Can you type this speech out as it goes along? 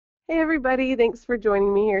Hey everybody, thanks for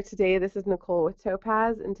joining me here today. This is Nicole with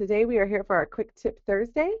Topaz, and today we are here for our Quick Tip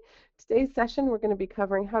Thursday. Today's session we're going to be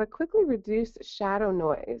covering how to quickly reduce shadow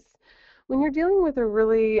noise. When you're dealing with a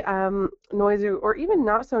really noisy or even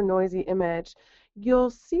not so noisy image, you'll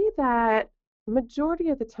see that majority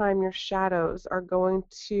of the time your shadows are going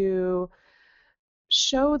to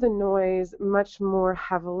show the noise much more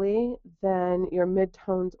heavily than your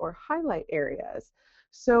midtones or highlight areas.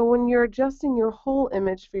 So when you're adjusting your whole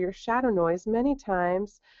image for your shadow noise, many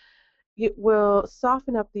times it will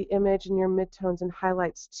soften up the image in your midtones and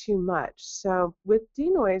highlights too much. So with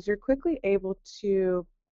denoise, you're quickly able to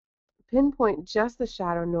pinpoint just the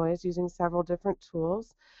shadow noise using several different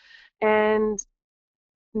tools and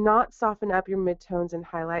not soften up your midtones and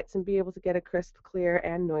highlights and be able to get a crisp, clear,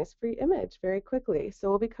 and noise-free image very quickly. So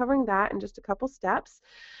we'll be covering that in just a couple steps.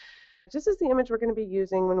 Just as the image we're going to be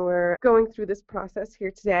using when we're going through this process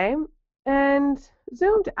here today. And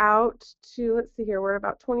zoomed out to, let's see here, we're at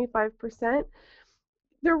about 25%.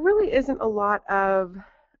 There really isn't a lot of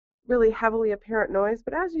really heavily apparent noise,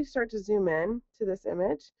 but as you start to zoom in to this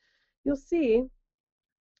image, you'll see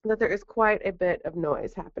that there is quite a bit of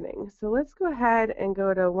noise happening. So let's go ahead and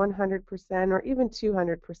go to 100% or even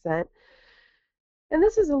 200%. And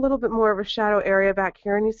this is a little bit more of a shadow area back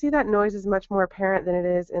here, and you see that noise is much more apparent than it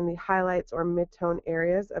is in the highlights or midtone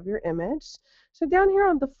areas of your image. So down here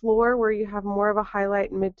on the floor where you have more of a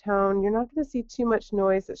highlight and midtone, you're not going to see too much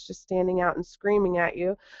noise that's just standing out and screaming at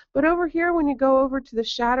you. But over here, when you go over to the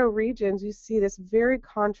shadow regions, you see this very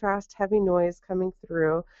contrast heavy noise coming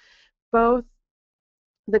through, both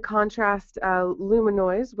the contrast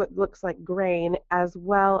luminoise, what looks like grain, as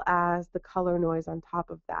well as the color noise on top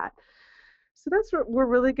of that. So that's what we're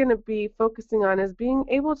really going to be focusing on, is being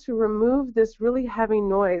able to remove this really heavy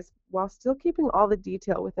noise while still keeping all the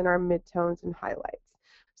detail within our midtones and highlights.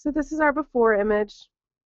 So this is our before image,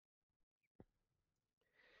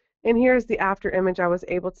 and here's the after image I was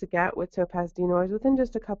able to get with Topaz DeNoise within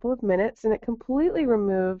just a couple of minutes, and it completely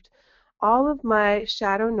removed all of my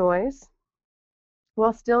shadow noise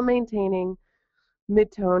while still maintaining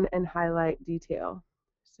midtone and highlight detail.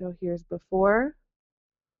 So here's before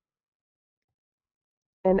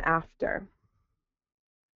and after.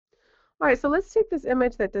 All right, so let's take this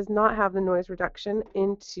image that does not have the noise reduction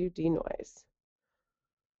into denoise.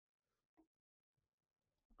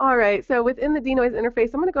 All right, so within the denoise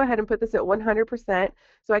interface, I'm going to go ahead and put this at 100%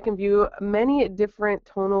 so I can view many different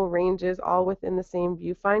tonal ranges all within the same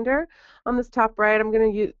viewfinder. On this top right, I'm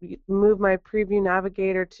going to move my preview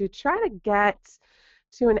navigator to try to get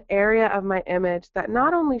to an area of my image that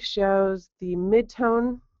not only shows the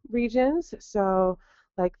midtone regions, so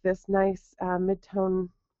like this nice midtone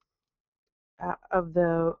of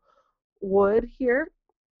the wood here.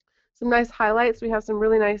 Some nice highlights. We have some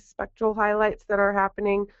really nice spectral highlights that are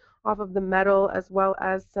happening off of the metal, as well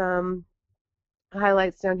as some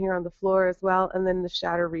highlights down here on the floor as well, and then the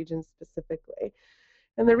shadow region specifically.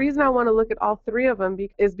 And the reason I want to look at all three of them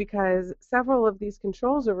is because several of these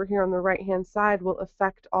controls over here on the right-hand side will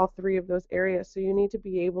affect all three of those areas. So you need to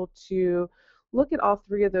be able to look at all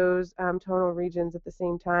three of those tonal regions at the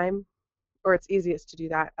same time, or it's easiest to do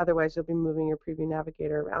that. Otherwise, you'll be moving your preview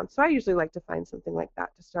navigator around. So I usually like to find something like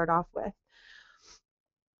that to start off with.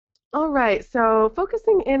 All right, so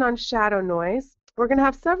focusing in on shadow noise, we're going to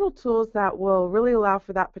have several tools that will really allow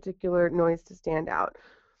for that particular noise to stand out.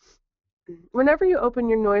 Whenever you open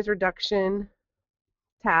your noise reduction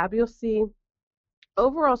tab, you'll see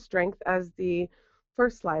overall strength as the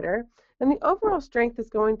first slider, and the overall strength is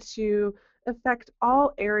going to affect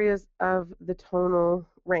all areas of the tonal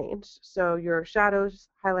range, so your shadows,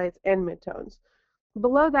 highlights, and midtones.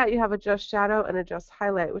 Below that, you have adjust shadow and adjust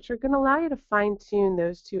highlight, which are going to allow you to fine-tune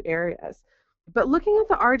those two areas. But looking at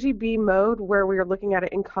the RGB mode, where we are looking at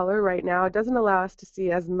it in color right now, it doesn't allow us to see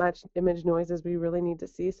as much image noise as we really need to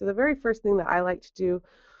see. So the very first thing that I like to do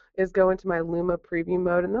is go into my Luma preview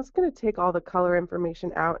mode, and that's going to take all the color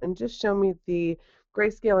information out and just show me the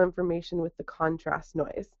grayscale information with the contrast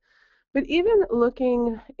noise. But even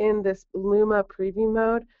looking in this Luma preview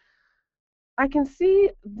mode, I can see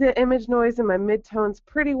the image noise in my midtones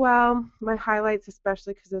pretty well, my highlights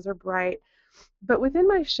especially because those are bright. But within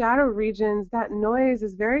my shadow regions, that noise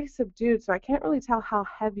is very subdued, so I can't really tell how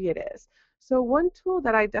heavy it is. So one tool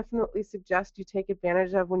that I definitely suggest you take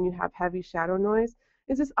advantage of when you have heavy shadow noise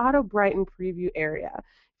is this auto brighten preview area.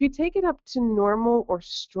 If you take it up to normal or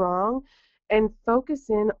strong and focus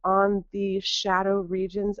in on the shadow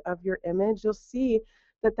regions of your image, you'll see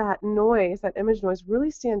that noise, that image noise,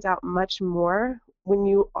 really stands out much more when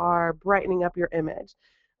you are brightening up your image,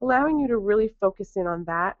 allowing you to really focus in on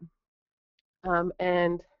that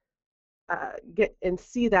and get and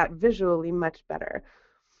see that visually much better.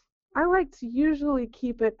 I like to usually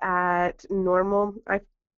keep it at normal. I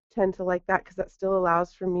tend to like that because that still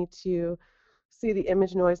allows for me to see the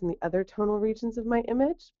image noise in the other tonal regions of my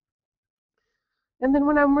image. And then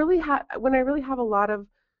when I really have a lot of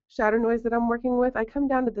shadow noise that I'm working with, I come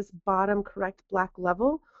down to this bottom correct black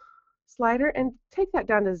level slider and take that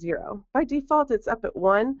down to 0. By default, it's up at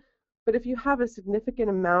 1, but if you have a significant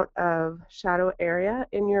amount of shadow area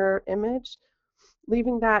in your image,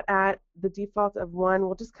 leaving that at the default of 1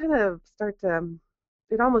 will just kind of start to,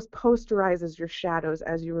 it almost posterizes your shadows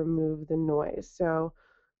as you remove the noise. So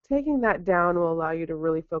taking that down will allow you to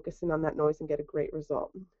really focus in on that noise and get a great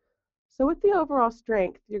result. So with the overall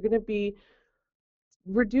strength, you're going to be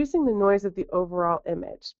reducing the noise of the overall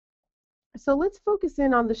image. So let's focus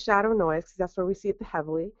in on the shadow noise because that's where we see it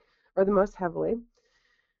the most heavily.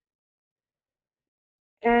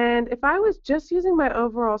 And if I was just using my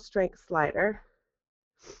overall strength slider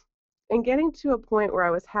and getting to a point where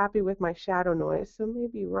I was happy with my shadow noise, so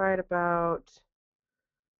maybe right about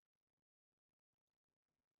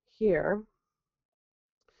here,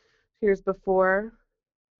 here's before,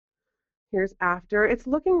 here's after. It's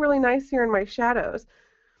looking really nice here in my shadows.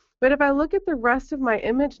 But if I look at the rest of my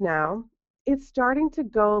image now, it's starting to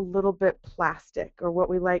go a little bit plastic, or what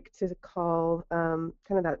we like to call kind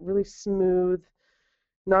of that really smooth,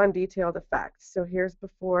 non-detailed effect. So here's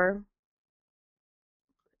before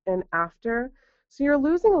and after. So you're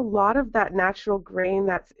losing a lot of that natural grain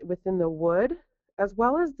that's within the wood, as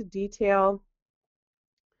well as the detail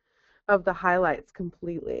of the highlights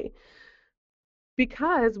completely,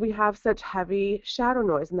 because we have such heavy shadow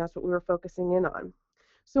noise, and that's what we were focusing in on.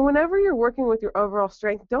 So whenever you're working with your overall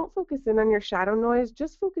strength, don't focus in on your shadow noise,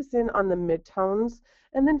 just focus in on the midtones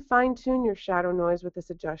and then fine tune your shadow noise with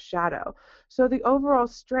this adjust shadow. So the overall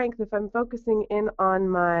strength, if I'm focusing in on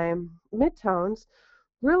my midtones,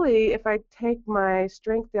 really if I take my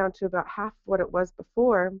strength down to about half what it was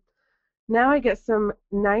before, now I get some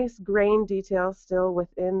nice grain detail still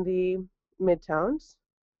within the midtones,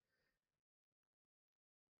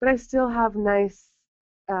 but I still have nice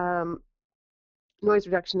noise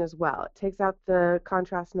reduction as well. It takes out the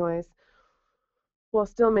contrast noise while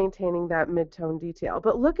still maintaining that mid-tone detail.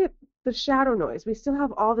 But look at the shadow noise. We still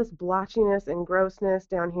have all this blotchiness and grossness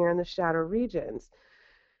down here in the shadow regions.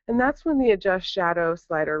 And that's when the adjust shadow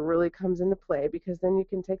slider really comes into play, because then you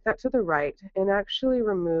can take that to the right and actually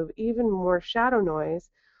remove even more shadow noise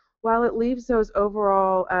while it leaves those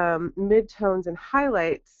overall mid-tones and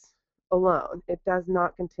highlights alone. It does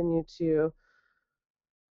not continue to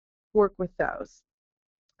work with those.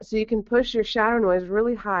 So you can push your shadow noise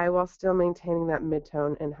really high while still maintaining that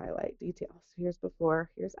midtone and highlight detail. So here's before,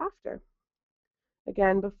 here's after.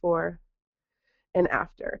 Again, before and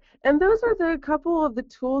after. And those are the couple of the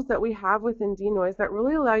tools that we have within DeNoise that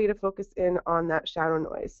really allow you to focus in on that shadow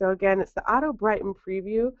noise. So again, it's the auto brighten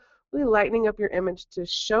preview, really lightening up your image to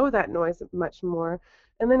show that noise much more,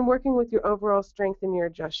 and then working with your overall strength and your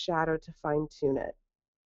adjust shadow to fine tune it.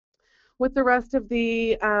 With the rest of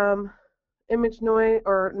the image noise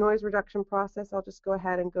or noise reduction process, I'll just go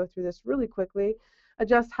ahead and go through this really quickly.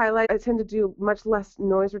 Adjust highlight. I tend to do much less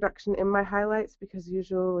noise reduction in my highlights because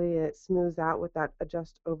usually it smooths out with that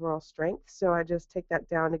adjust overall strength. So I just take that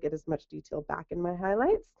down to get as much detail back in my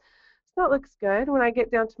highlights. So that looks good. When I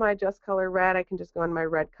get down to my adjust color red, I can just go in my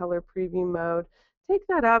red color preview mode. Take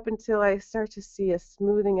that up until I start to see a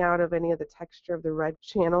smoothing out of any of the texture of the red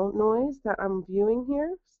channel noise that I'm viewing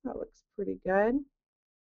here. So that looks pretty good.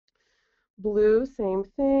 Blue, same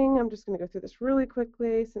thing. I'm just going to go through this really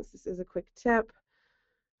quickly since this is a quick tip.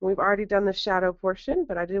 We've already done the shadow portion,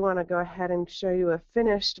 but I do want to go ahead and show you a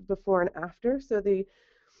finished before and after. So the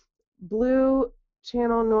blue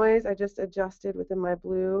channel noise I just adjusted within my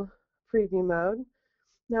blue preview mode.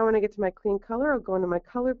 Now when I get to my clean color, I'll go into my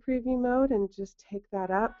color preview mode and just take that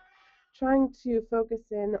up, trying to focus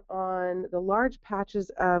in on the large patches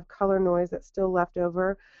of color noise that's still left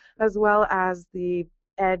over, as well as the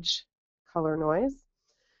edge color noise.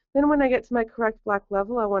 Then when I get to my correct black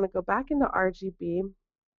level, I want to go back into RGB,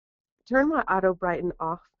 turn my auto brighten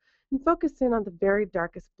off, and focus in on the very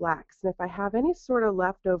darkest blacks. And if I have any sort of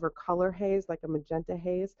leftover color haze, like a magenta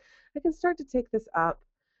haze, I can start to take this up,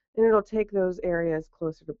 and it'll take those areas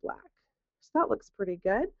closer to black. So that looks pretty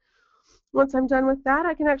good. Once I'm done with that,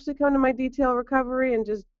 I can actually come to my detail recovery and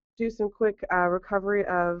just do some quick recovery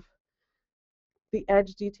of the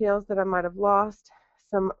edge details that I might have lost,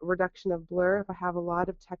 some reduction of blur. If I have a lot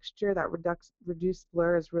of texture, that reduced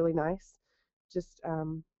blur is really nice. Just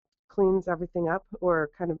cleans everything up or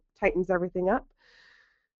kind of tightens everything up.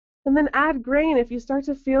 And then add grain if you start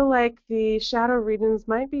to feel like the shadow regions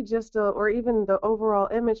might be just or even the overall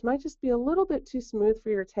image might just be a little bit too smooth for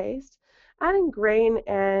your taste. Adding grain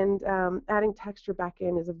and adding texture back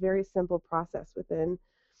in is a very simple process within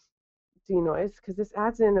denoise because this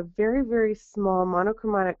adds in a very, very small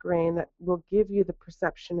monochromatic grain that will give you the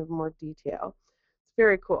perception of more detail. It's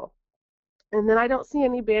very cool. And then I don't see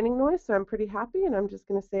any banding noise, so I'm pretty happy, and I'm just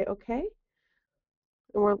going to say okay.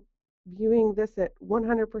 And we're viewing this at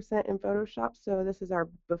 100% in Photoshop, so this is our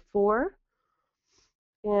before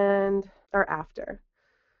and our after.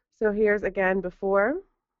 So here's again before,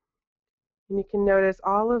 and you can notice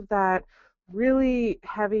all of that really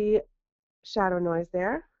heavy shadow noise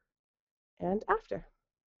there, and after.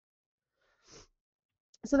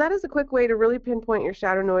 So that is a quick way to really pinpoint your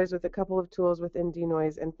shadow noise with a couple of tools within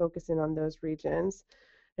denoise and focus in on those regions.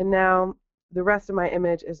 And now the rest of my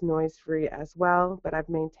image is noise free as well, but I've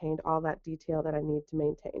maintained all that detail that I need to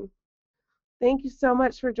maintain. Thank you so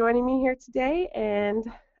much for joining me here today, and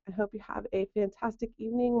I hope you have a fantastic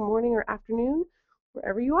evening, morning, or afternoon,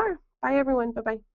 wherever you are. Bye, everyone. Bye-bye.